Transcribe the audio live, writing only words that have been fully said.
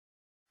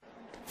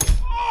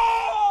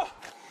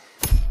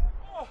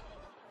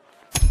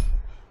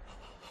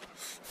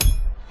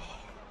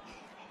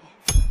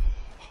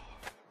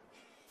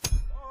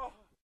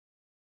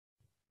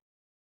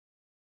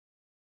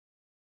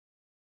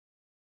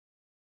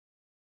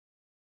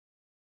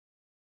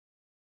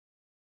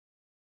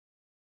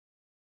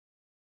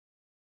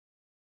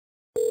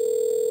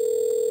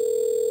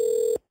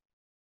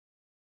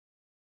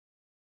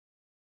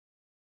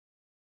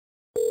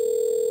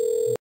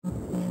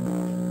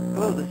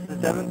Hello, this is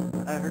Devin.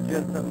 I heard you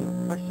had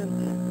some questions.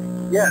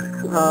 Yes.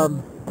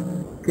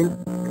 Can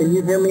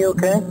you hear me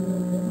okay?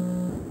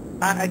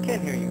 I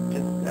can hear you.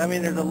 I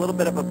mean, there's a little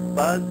bit of a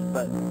buzz,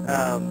 but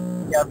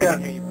Yeah, I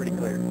can hear you pretty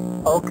clear.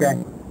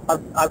 Okay.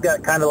 I've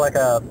got kind of like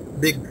a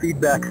big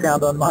feedback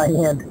sound on my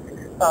end.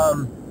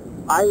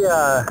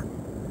 I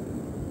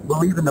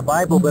believe in the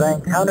Bible, but I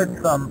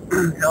encountered some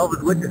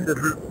Jehovah's Witnesses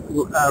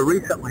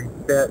recently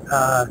that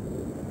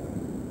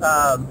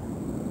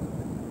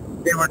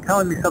they were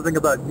telling me something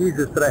about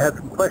Jesus that I had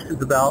some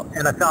questions about,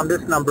 and I found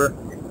this number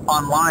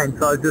online,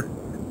 so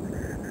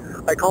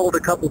I called a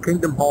couple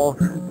Kingdom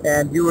Halls,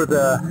 and you were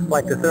the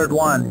third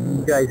one.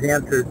 You guys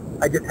answered.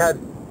 I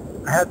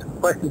had some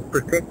questions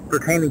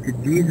pertaining to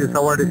Jesus. I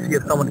wanted to see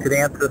if someone could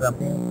answer them.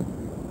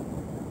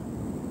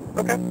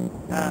 Okay.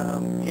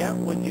 Yeah.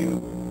 Would you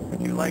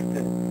like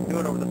to do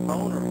it over the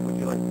phone, or would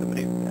you like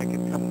somebody I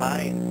could come by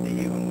and see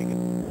you and we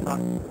could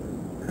talk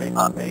face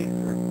to face?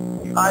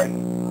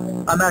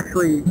 I'm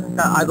actually.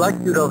 I'd like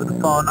to do it over the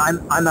phone.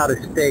 I'm out of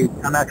state.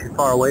 I'm actually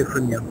far away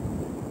from you.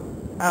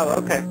 Oh,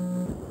 okay.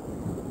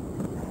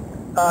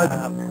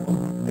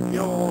 If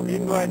you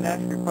can go ahead and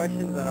ask your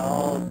questions, and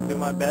I'll do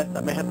my best.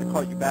 I may have to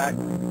call you back,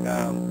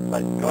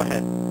 but go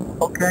ahead.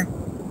 Okay.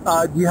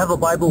 Do you have a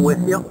Bible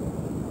with you?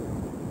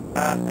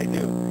 I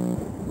do.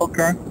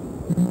 Okay.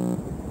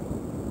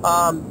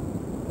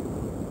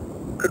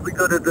 Could we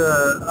go to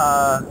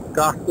the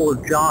Gospel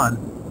of John,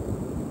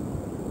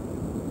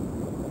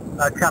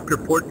 chapter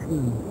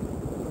 14?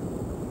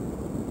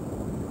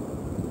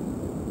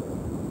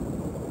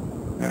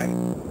 All right.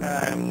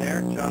 I'm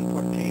there, John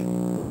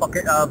 14.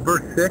 Okay,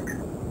 verse 6.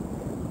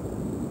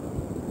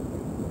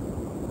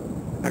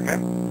 Okay.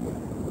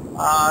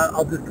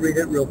 I'll just read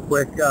it real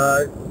quick.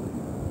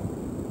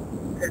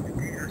 It's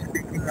Jesus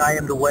speaking, I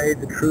am the way,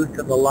 the truth,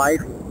 and the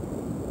life.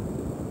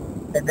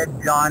 And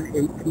then John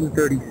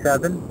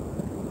 18:37.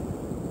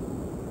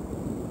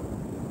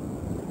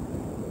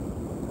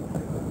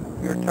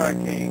 You're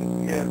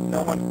talking, if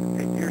no one,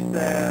 if you're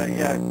saying,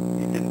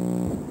 you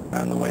didn't,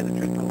 I'm the way, the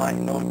truth, and life,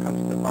 no one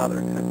comes to the Father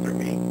except through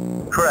me.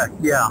 Correct,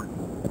 yeah.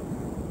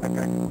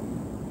 Okay.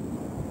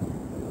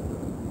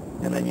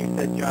 And then you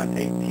said John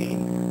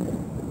 18.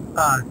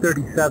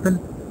 37.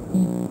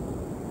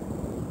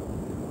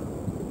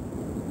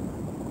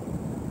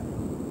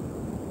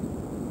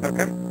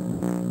 Okay.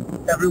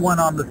 Everyone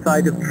on the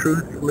side of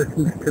truth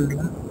listens to me.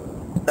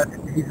 That's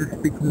Jesus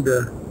speaking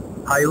to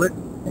Pilate.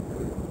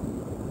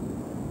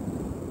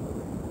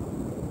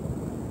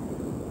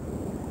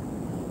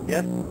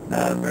 Yes,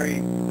 the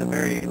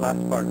very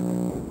last part.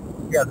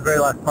 Yeah, the very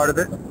last part of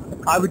it.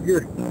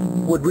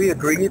 Would we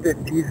agree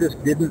that Jesus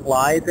didn't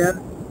lie then?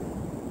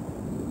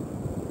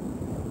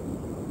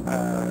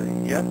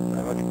 Yes,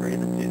 I would agree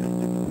that Jesus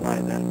didn't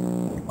lie then.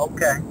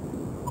 Okay.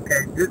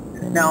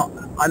 Now,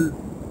 I'm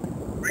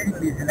reading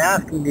these and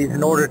asking these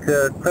in order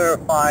to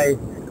clarify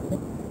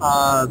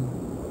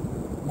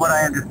what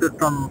I understood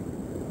from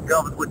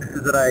Jehovah's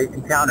Witnesses that I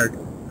encountered.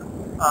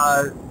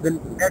 The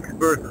next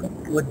verse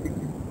would be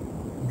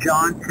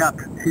John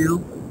chapter 2,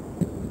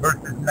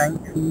 verses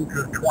 19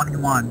 through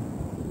 21.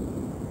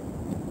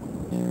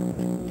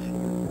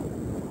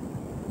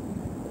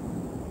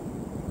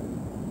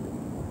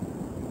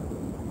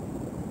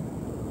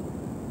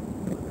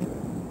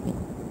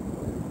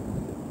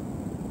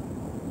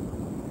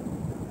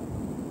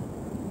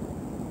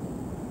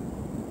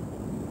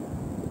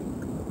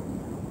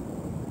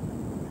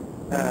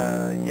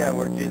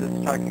 Where Jesus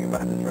is talking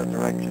about his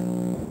resurrection.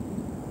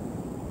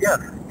 Yes,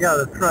 yeah,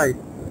 that's right.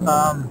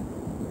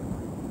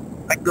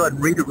 I can go ahead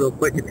and read it real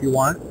quick if you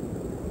want.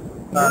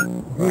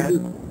 Jesus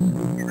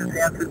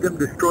answered them,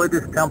 destroy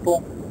this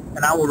temple,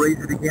 and I will raise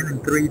it again in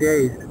 3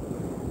 days.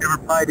 They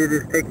replied, it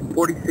has taken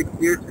 46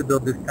 years to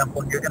build this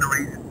temple, and you're going to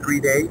raise it in 3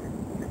 days?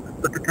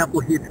 But the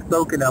temple he had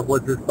spoken of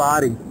was his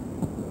body.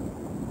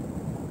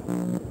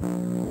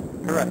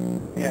 Correct.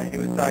 Yeah, he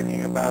was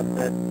talking about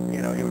that,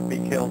 he would be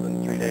killed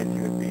in 3 days,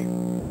 he would be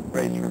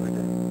raised from the dead.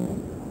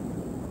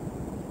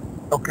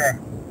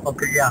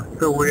 Okay, yeah,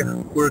 so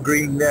we're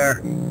agreeing there.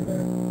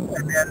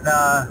 And then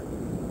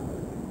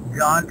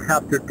John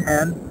chapter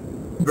 10,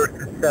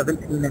 verses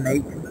 17 and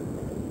 18.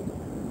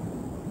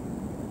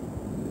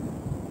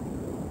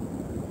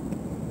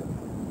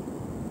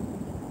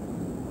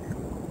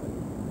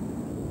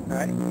 All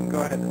right, you can go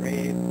ahead and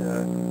read.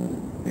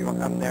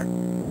 I'm there.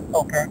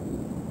 Okay.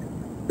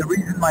 The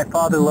reason my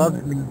Father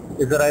loves me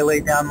is that I lay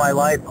down my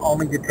life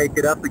only to take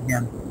it up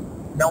again.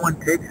 No one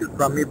takes it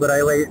from me, but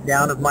I lay it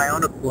down of my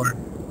own accord.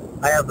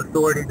 I have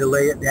authority to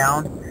lay it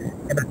down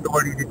and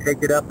authority to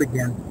take it up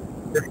again.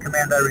 This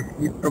command I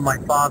received from my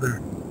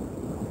Father.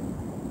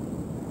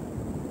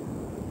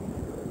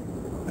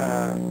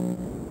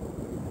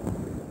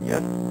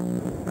 Yes.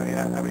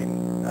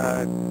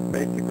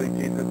 Basically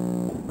Jesus,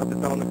 of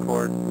his own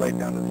accord, laid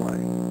down his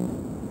life.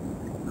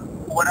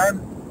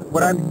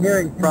 What I'm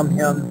hearing from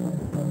him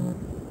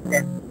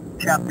in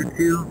chapter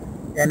 2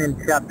 and in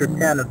chapter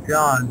 10 of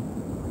John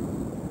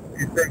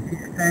is that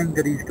he's saying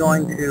that he's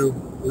going to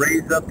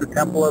raise up the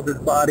temple of his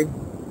body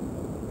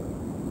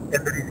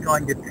and that he's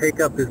going to take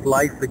up his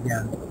life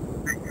again.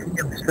 That he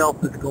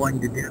himself is going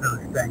to do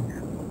those things.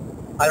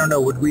 I don't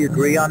know, would we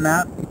agree on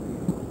that?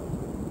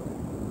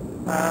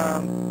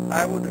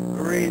 I would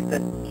agree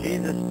that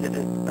Jesus did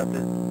it of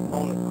his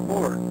own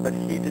accord, but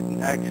he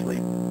didn't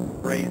actually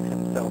raise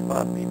himself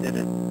up. He did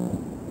it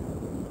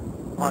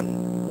on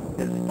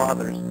his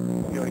Father's,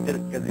 he did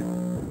it because his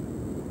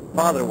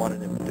Father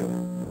wanted him to do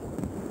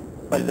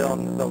it, but he did it on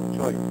his own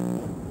choice.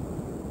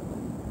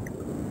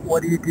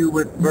 What do you do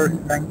with verse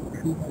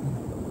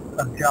 19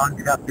 of John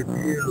chapter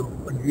 2,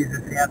 when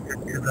Jesus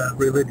answered to the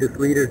religious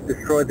leaders,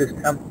 destroy this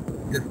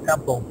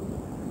temple,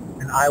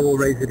 and I will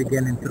raise it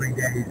again in 3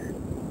 days?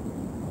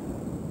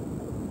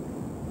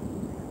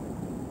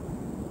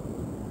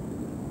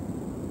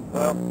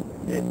 Well,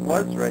 it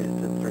was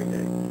raised in 3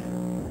 days.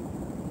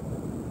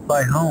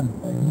 By whom?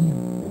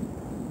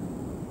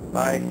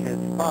 By his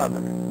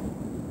Father.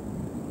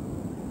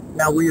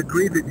 Now we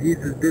agree that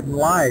Jesus didn't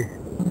lie,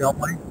 don't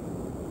we?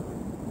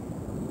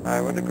 I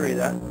would agree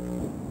that.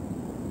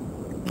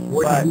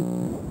 Wouldn't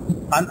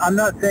I'm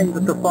not saying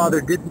that the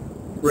Father didn't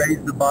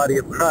raise the body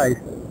of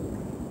Christ,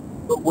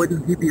 but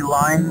wouldn't he be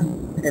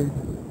lying in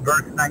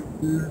verse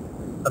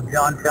 19 of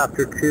John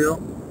chapter 2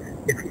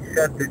 if he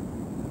said that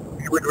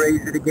he would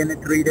raise it again in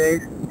 3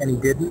 days, and he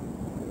didn't?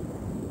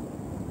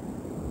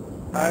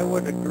 I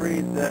would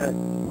agree that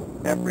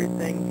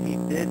everything he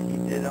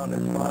did on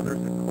his Father's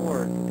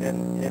accord.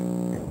 And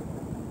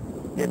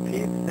if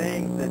he's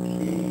saying that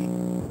he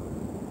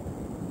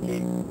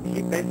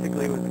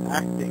basically was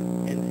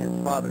acting in his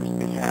Father's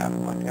behalf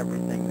on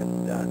everything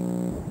that's done.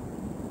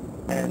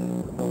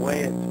 And the way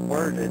it's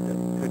worded, it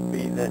could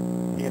be that,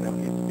 he's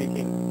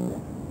speaking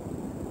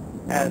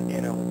as,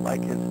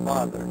 like his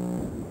Father.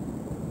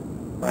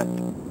 But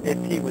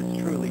if he was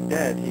truly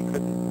dead, he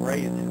couldn't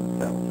raise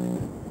himself.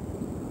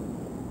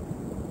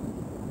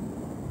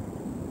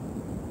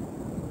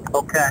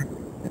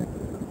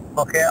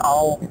 Okay,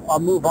 I'll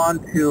move on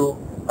to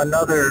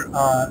another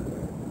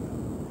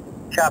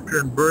chapter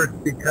and verse,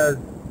 because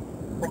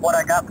from what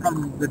I got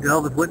from the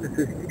Jehovah's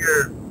Witnesses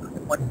here,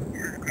 when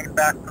Jesus came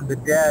back from the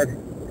dead,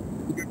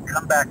 he didn't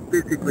come back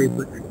physically,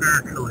 but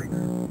spiritually.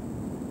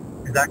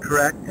 Is that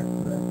correct?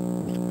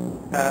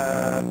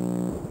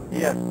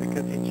 Yes,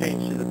 because he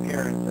changed his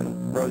appearance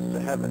and rose to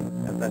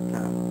heaven at that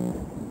time.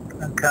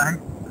 Okay.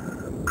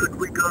 Could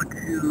we go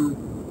to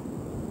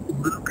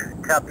Luke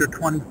chapter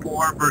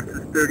 24,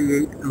 verses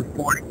 38 through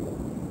 40?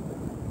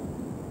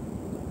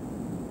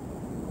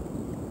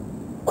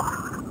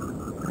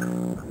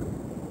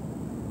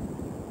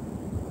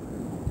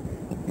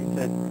 You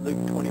said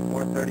Luke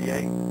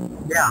 24:38?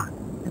 Yeah.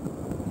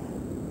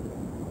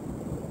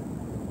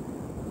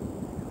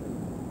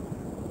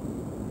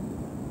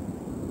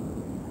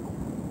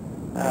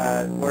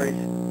 Where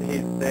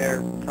he's there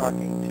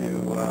talking to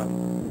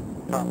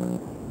Thomas.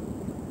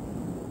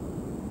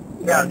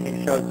 Yeah. And he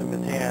shows him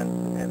his hands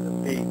and the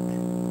feet.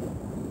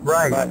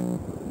 Right. But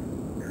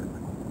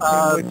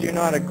would you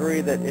not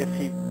agree that if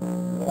he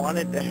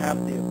wanted to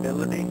have the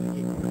ability,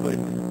 he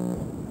could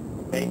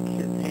make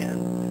his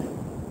hands?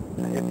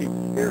 If he was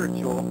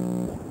spiritual,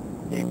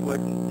 he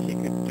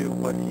could do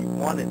what he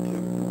wanted to.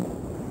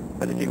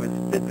 But if he was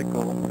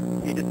physical,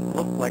 he didn't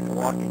look like a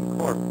walking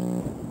corpse.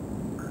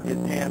 His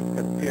hands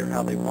could appear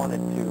how they wanted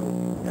to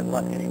and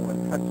let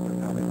anyone touch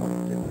them how they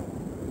wanted to.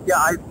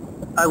 Yeah,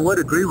 I would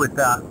agree with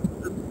that.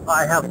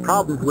 I have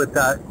problems with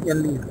that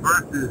in these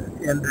verses,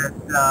 in that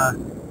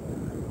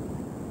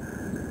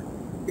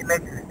he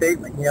makes a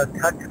statement,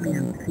 touch me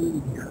and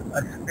see.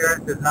 A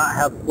spirit does not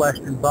have flesh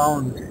and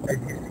bones, as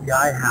you see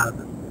I have.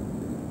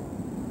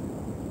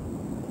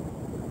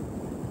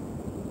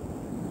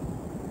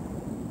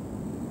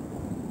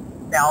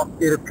 Now,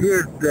 it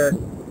appears that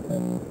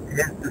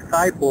his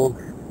disciples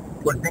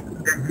were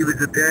thinking that he was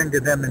appearing to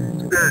them in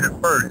spirit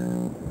at first,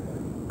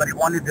 but he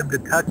wanted them to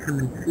touch him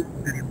and see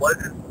that he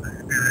wasn't a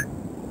spirit,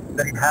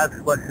 that he has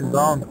flesh and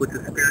bones, which a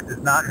spirit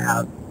does not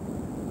have.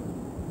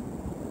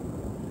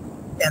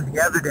 And the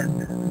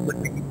evidence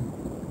would be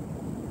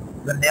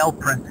the nail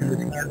prints in his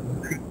hands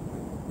and feet.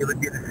 It would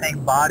be the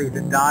same body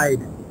that he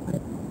died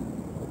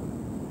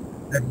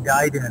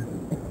in.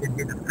 It'd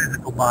be the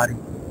physical body.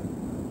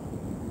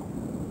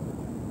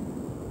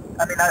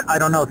 I mean, I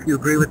don't know if you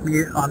agree with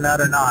me on that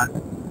or not.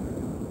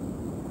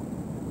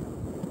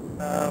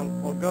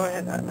 Well, go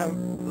ahead.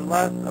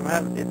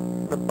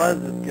 The buzz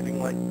is getting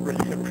like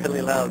really,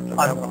 really loud, so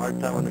I'm having a hard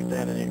time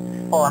understanding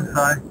you. Oh, I'm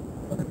sorry.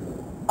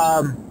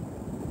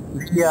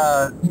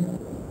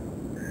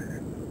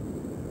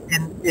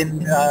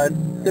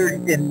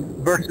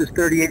 In verses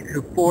 38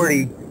 through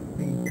 40,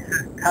 it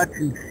says, touch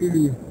and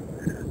see.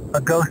 A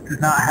ghost does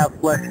not have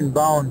flesh and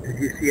bones, as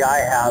you see I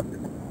have.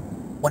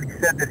 When he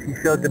said this, he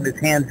showed them his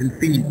hands and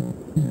feet.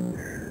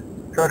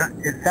 So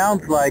it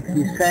sounds like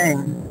he's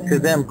saying to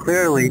them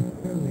clearly,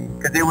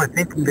 because they were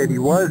thinking that he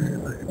was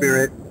a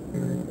spirit,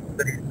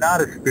 that he's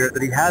not a spirit,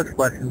 that he has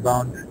flesh and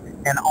bones,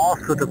 and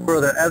also to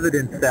further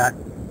evidence that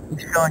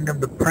he's showing them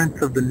the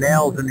prints of the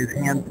nails in his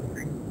hands and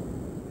feet.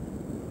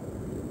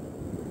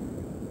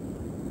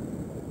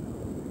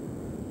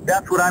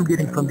 That's what I'm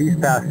getting from these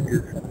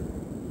passages.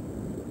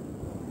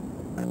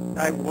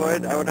 I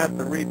would have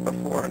to read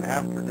before and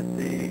after to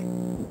see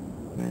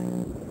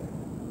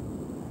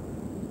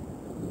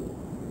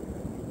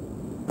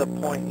the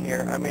point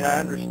here. I mean,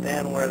 I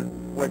understand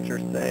what you're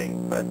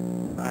saying, but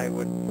I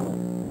would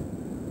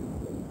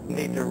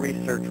need to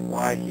research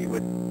why he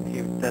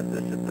said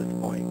this at this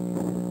point.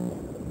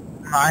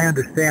 I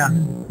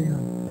understand.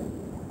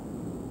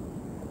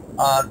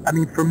 I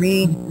mean, for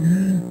me,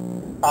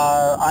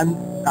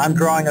 I'm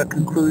drawing a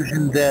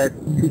conclusion that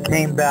he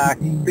came back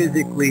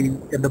physically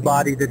in the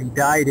body that he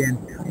died in,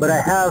 but I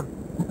have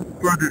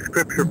further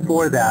scripture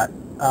for that.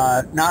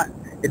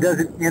 It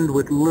doesn't end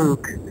with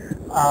Luke.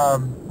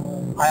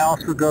 I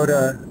also go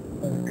to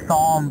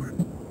Psalms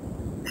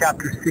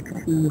chapter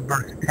 16,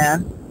 verse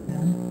 10.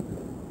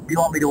 Do you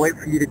want me to wait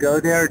for you to go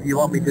there, or do you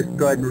want me to just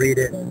go ahead and read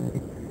it?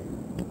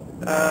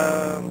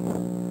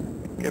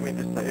 Give me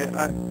just a second.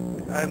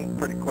 I'm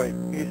pretty quick.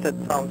 You said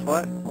Psalms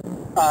what?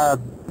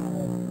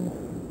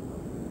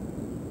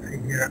 Let's see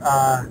here.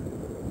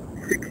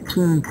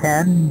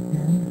 16:10.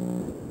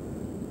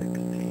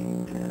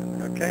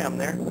 16:10. Okay, I'm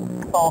there.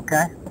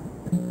 Okay.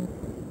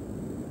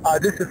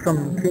 This is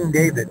from King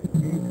David.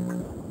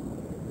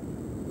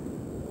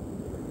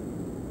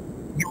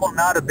 You will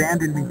not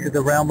abandon me to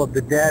the realm of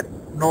the dead,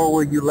 nor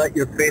will you let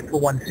your faithful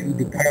one see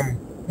decay.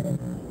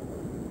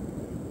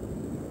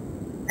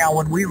 Now,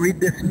 when we read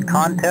this in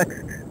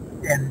context,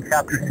 in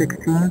chapter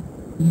 16,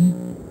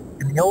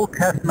 in the Old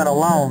Testament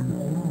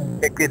alone,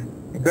 it could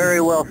very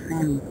well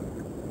seem,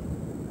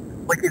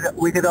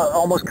 we could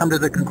almost come to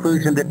the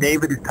conclusion that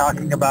David is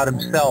talking about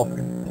himself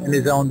in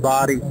his own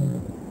body.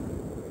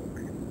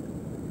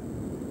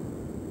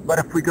 But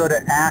if we go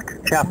to Acts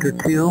chapter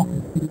 2,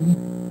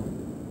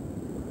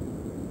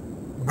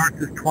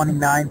 verses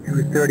 29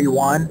 through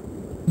 31,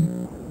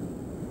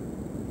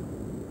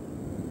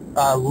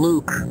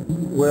 Luke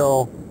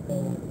will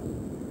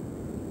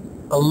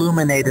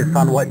illuminate us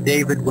on what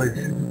David was,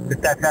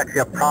 that's actually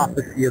a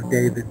prophecy of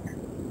David.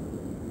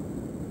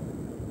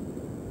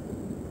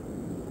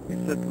 You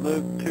said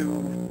Luke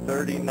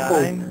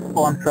 2:39?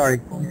 Oh, I'm sorry.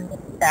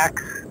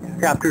 Acts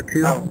chapter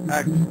 2. Oh,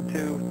 Acts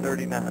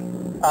 2:39.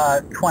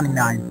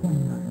 29.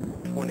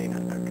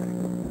 29, okay.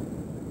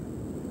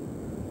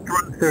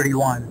 Through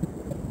 31.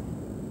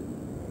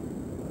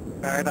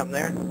 Alright, I'm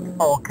there.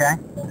 Oh, okay.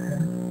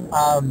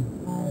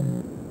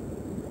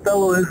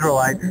 Fellow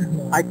Israelites,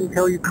 I can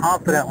tell you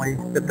confidently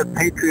that the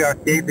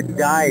patriarch David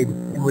died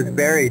and was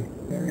buried,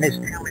 and his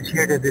tomb is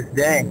here to this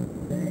day.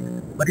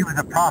 But he was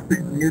a prophet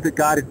and knew that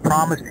God had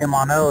promised him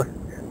on oath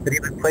that he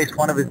would place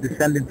one of his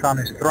descendants on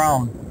his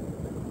throne.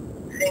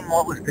 Seeing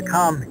what was to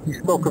come, he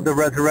spoke of the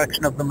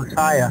resurrection of the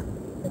Messiah,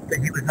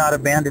 that he was not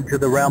abandoned to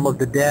the realm of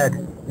the dead,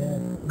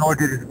 nor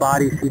did his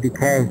body see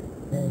decay.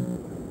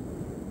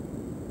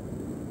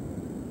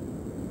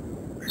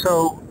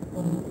 So,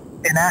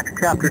 in Acts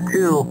chapter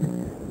 2,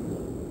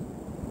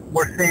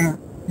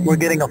 we're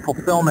getting a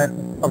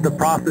fulfillment of the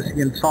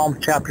prophecy in Psalms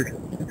chapter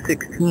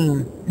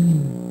 16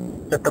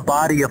 that the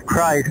body of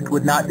Christ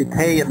would not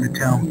decay in the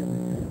tomb.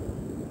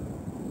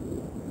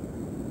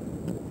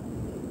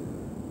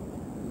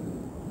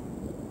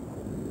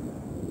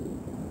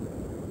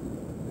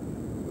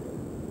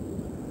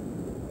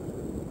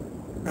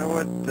 I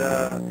would,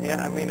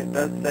 yeah, I mean, it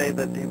does say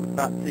that he would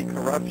not see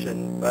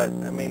corruption, but,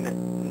 I mean,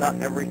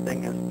 not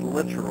everything is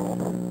literal.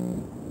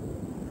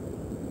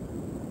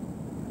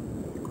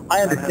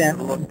 I understand.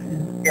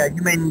 Yeah,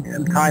 you may need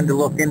some time to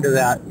look into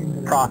that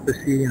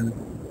prophecy and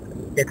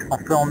its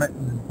fulfillment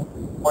and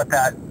what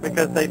that...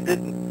 Because they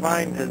didn't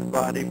find his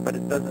body, but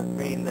it doesn't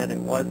mean that it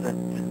wasn't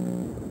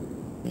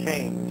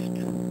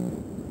changed.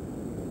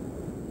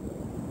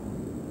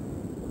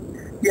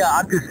 Yeah,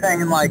 I'm just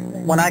saying, like,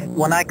 when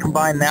I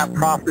combine that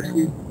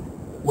prophecy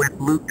with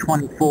Luke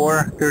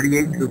 24,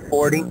 38 through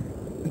 40,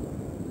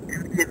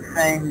 it's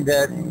saying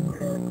that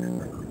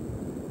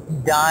he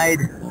died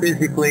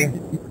physically.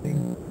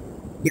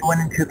 He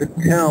went into the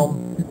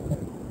tomb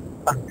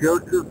of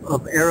Joseph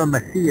of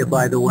Arimathea,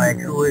 by the way,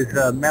 who is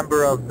a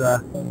member of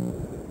the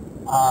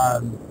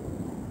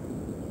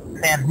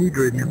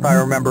Sanhedrin, if I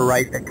remember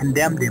right, that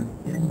condemned him.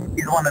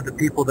 He's one of the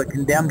people that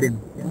condemned him.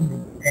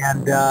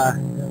 And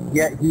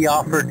yet he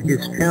offered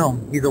his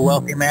tomb. He's a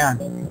wealthy man.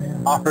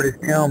 Offered his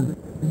tomb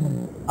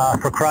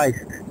for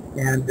Christ.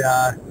 And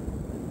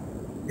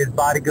his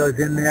body goes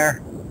in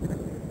there.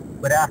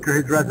 But after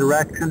his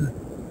resurrection,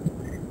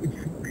 he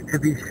seems to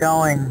be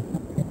showing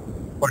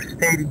or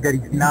stating that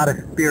he's not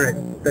a spirit,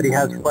 that he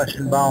has flesh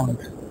and bones,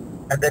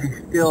 and that he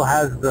still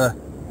has the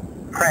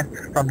prints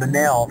from the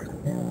nails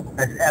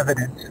as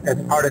evidence,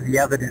 as part of the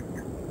evidence.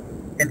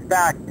 In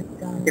fact,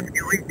 if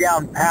you read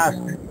down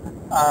past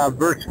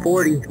verse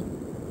 40,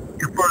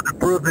 to further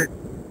prove it,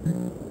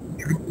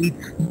 he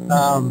eats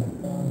a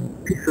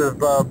piece of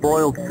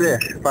broiled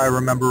fish, if I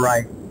remember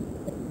right.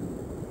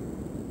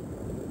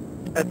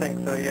 I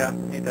think so, yeah,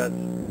 he does.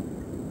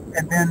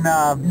 And then,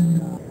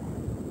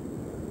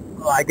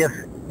 well, I guess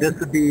this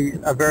would be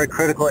a very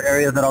critical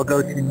area that I'll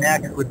go to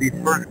next, would be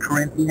 1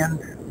 Corinthians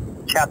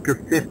chapter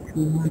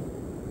 15,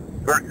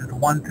 verses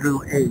 1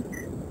 through 8.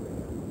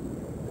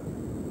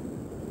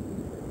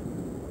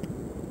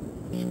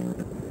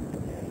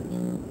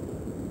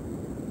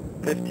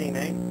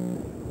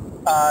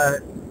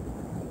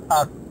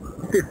 Uh,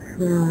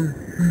 15,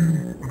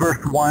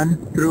 verse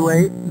 1 through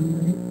 8.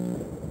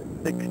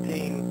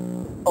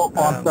 16. Oh,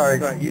 I'm sorry.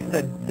 You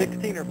said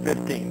 16 or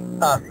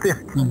 15?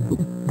 15.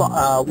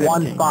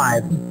 1,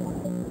 5.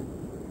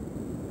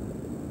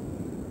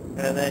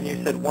 And then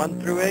you said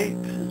 1 through 8?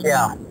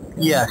 Yeah.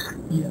 Yes.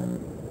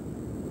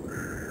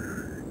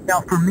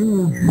 Now, for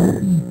me,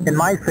 in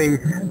my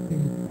faith,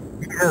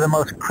 these are the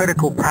most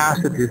critical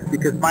passages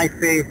because my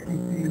faith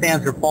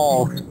stands or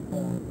falls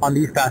on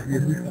these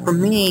passages. For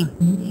me,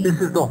 this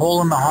is the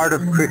hole in the heart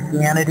of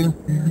Christianity,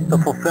 the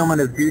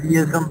fulfillment of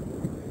Judaism,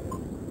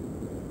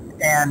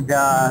 and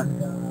the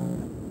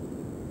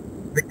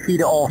key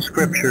to all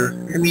Scripture.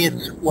 To me,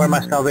 it's where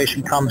my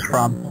salvation comes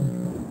from.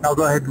 And I'll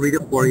go ahead and read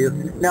it for you.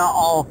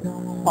 Now,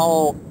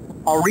 I'll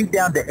read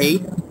down to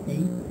 8,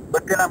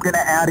 but then I'm going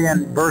to add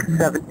in verse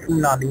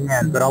 17 on the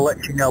end, but I'll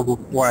let you know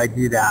before I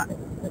do that.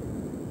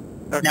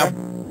 Okay.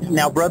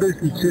 Now, brothers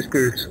and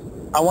sisters,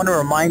 I want to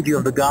remind you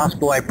of the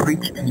gospel I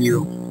preached to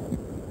you,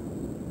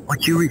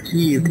 which you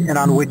received and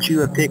on which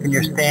you have taken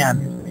your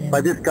stand. By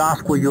this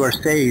gospel you are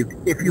saved,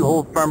 if you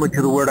hold firmly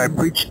to the word I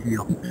preached to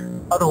you.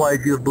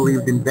 Otherwise you have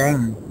believed in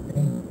vain.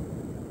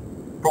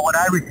 For what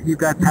I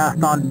received I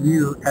passed on to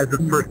you as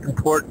of first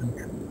importance,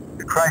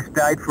 that Christ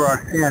died for our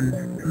sins,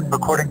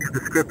 according to the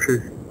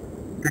Scriptures,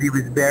 that he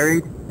was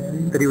buried,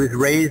 that he was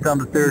raised on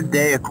the third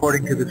day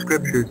according to the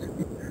Scriptures,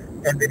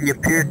 and that he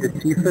appeared to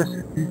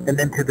Cephas and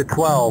then to the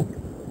 12.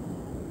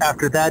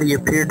 After that he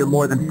appeared to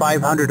more than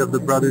 500 of the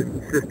brothers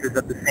and sisters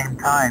at the same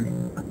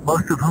time,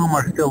 most of whom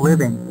are still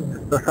living,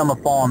 though some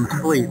have fallen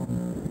asleep.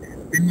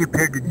 Then he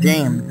appeared to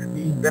James,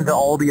 then to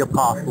all the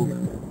apostles,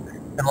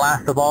 and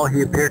last of all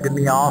he appeared to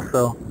me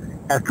also,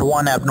 as to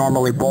one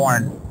abnormally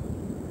born.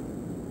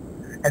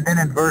 And then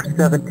in verse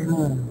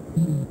 17,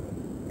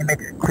 he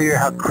makes it clear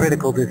how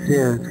critical this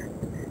is.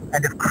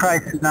 And if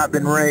Christ has not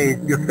been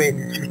raised, your faith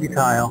is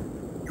futile.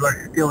 You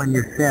are still in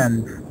your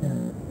sins.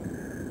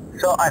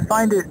 So I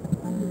find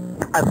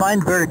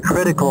very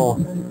critical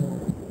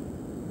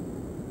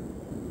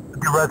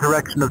the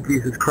resurrection of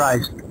Jesus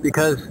Christ,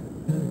 because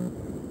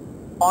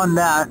on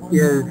that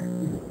is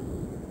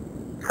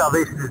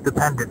salvation is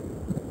dependent.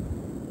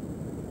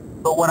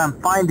 But what I'm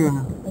finding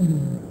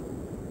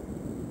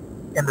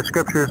in the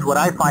Scriptures, what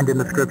I find in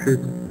the Scriptures,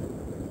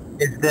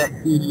 is that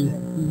he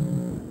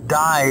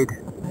died,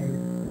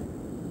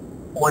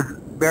 was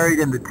buried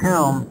in the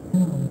tomb,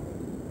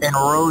 and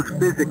rose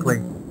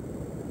physically.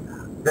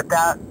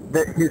 That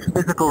his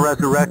physical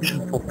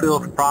resurrection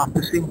fulfills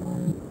prophecy,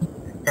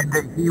 and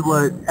that he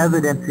was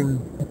evidencing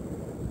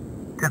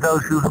to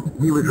those who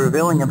he was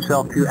revealing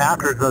himself to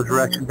after his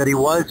resurrection that he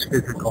was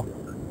physical,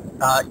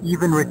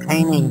 even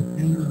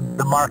retaining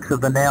the marks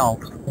of the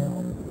nails.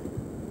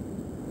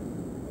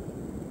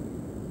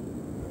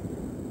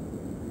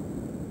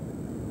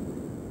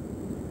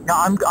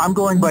 Now, I'm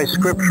going by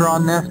Scripture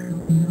on this.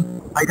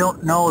 I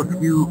don't know if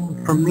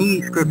for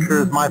me,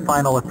 Scripture is my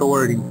final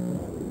authority.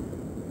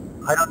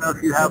 I don't know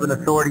if you have an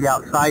authority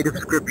outside of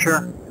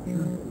Scripture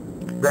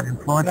that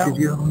influences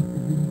you.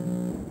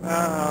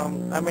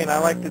 I mean, I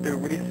like to do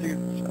research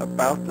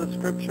about the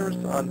Scriptures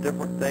on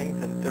different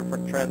things and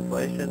different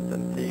translations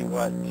and see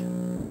what,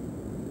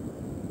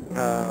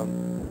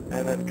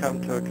 and then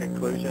come to a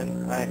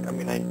conclusion. I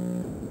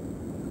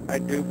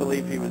do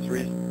believe he was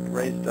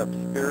raised up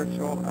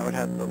spiritual. I would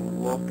have to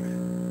look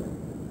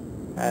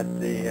at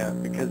the,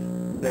 because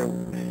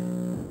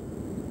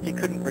he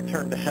couldn't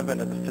return to heaven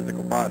as a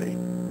physical body,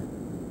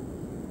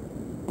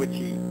 which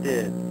he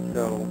did,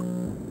 so.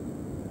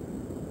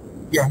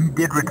 Yeah, he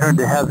did return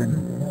to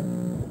heaven.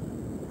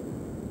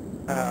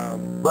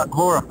 But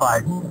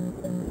glorified.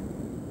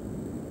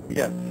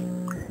 Yes.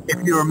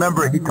 If you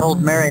remember, he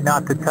told Mary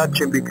not to touch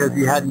him because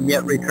he hadn't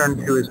yet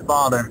returned to his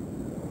Father.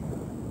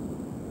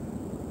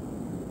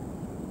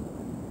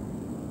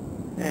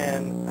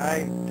 And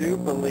I do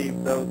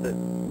believe, though, that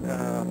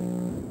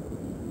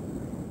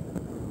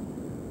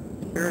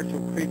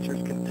spiritual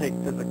creatures can take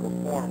physical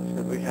forms,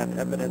 because we had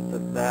evidence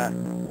of that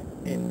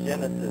in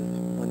Genesis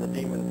when the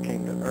demons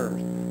came to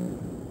earth.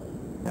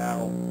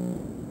 Now,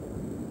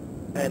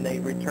 and they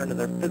return to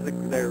their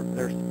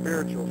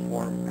spiritual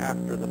form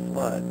after the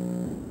flood.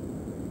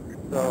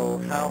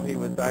 So how he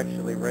was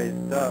actually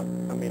raised up,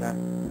 I mean, I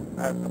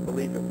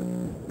believe it was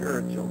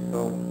spiritual.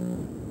 So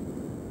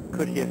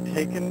could he have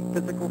taken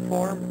physical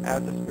form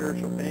as a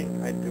spiritual being?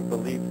 I do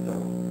believe so.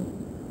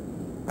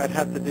 I'd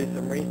have to do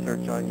some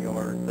research on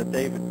the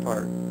David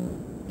part.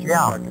 Yeah.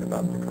 Talking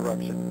about the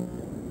corruption.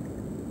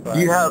 But,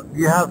 Do you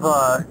have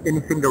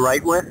anything to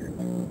write with?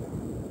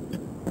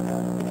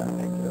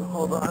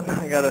 hold on,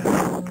 I gotta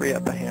free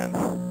up a hand.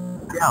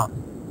 Yeah.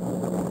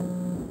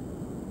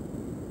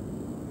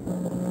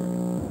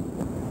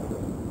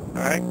 All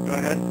right, go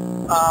ahead.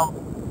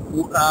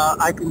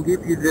 I can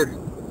give you this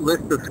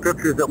list of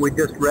scriptures that we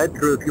just read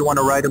through if you want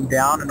to write them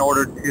down in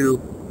order to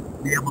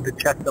be able to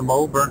check them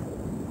over.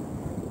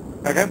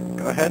 Okay,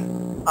 go ahead.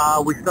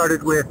 We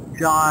started with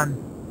John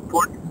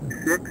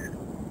 14:6.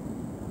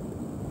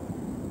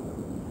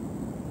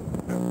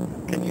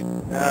 Can you,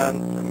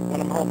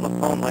 when I'm holding the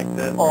phone like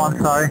this, Oh, I'm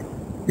sorry.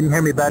 Can you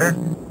hear me better?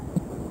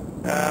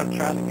 I'm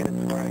trying to get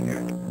it to where I hear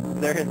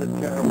it. There is a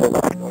terrible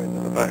noise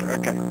in the back.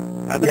 Okay.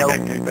 I think I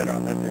can do better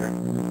on this here.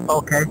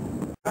 Okay.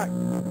 All right.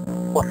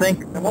 Well,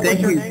 thank And what was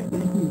your you. name?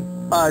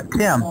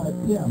 Tim.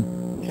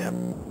 Tim.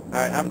 All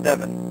right, I'm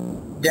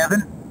Devin.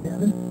 Devin?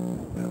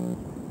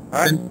 All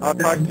right, I'll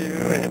talk to you.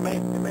 It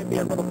may be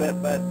a little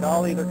bit, but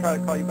I'll either try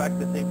to call you back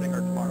this evening or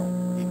tomorrow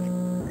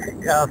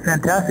evening.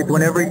 Fantastic.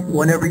 Whenever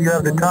you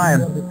have the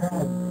time.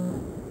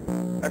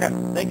 Okay.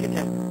 Thank you,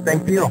 Tim.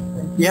 Thank you.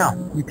 Yeah,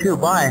 you too.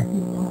 Bye.